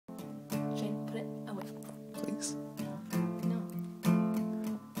please? No.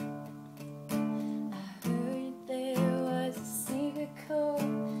 I heard there was a secret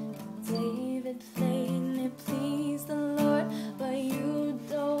chord David played and it pleased the Lord, but you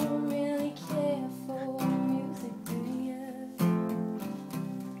don't really care for music, do you?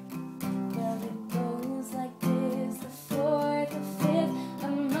 Well, it goes like this: the fourth, the fifth, a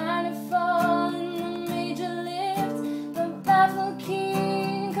minor fall and the major lift, the baffled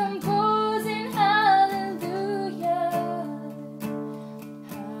king composing hallelujah,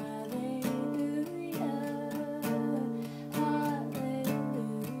 hallelujah, hallelujah,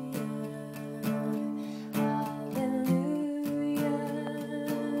 hallelujah,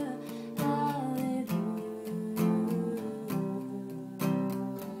 hallelujah.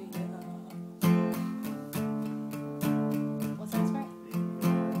 What's that right?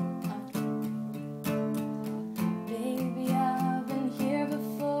 Baby, I've been here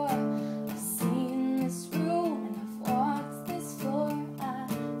before. I've seen this room and I've walked this floor. I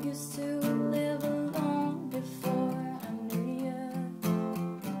used to live alone before I knew you,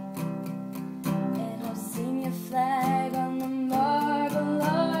 and I've seen your flag on the marble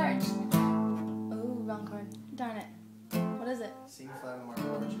arch. Oh, wrong chord. Darn it. What is it? Sing flag on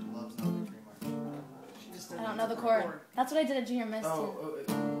Marble Arch, it loves no victory march. I don't know the chord. That's what I did at junior miss too.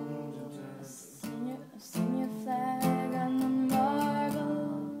 I've seen your flag on the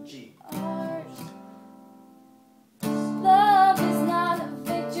marble G. arch. Love is not a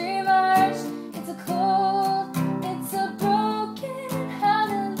victory march. It's a cold, it's a broken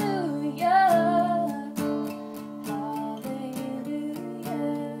hallelujah. Hallelujah.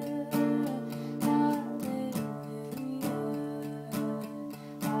 Hallelujah.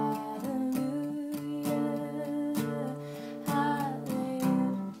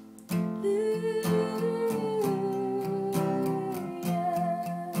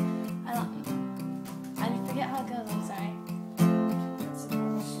 I forget how it goes, I'm sorry.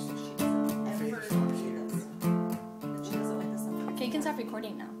 Okay, you can stop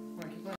recording now.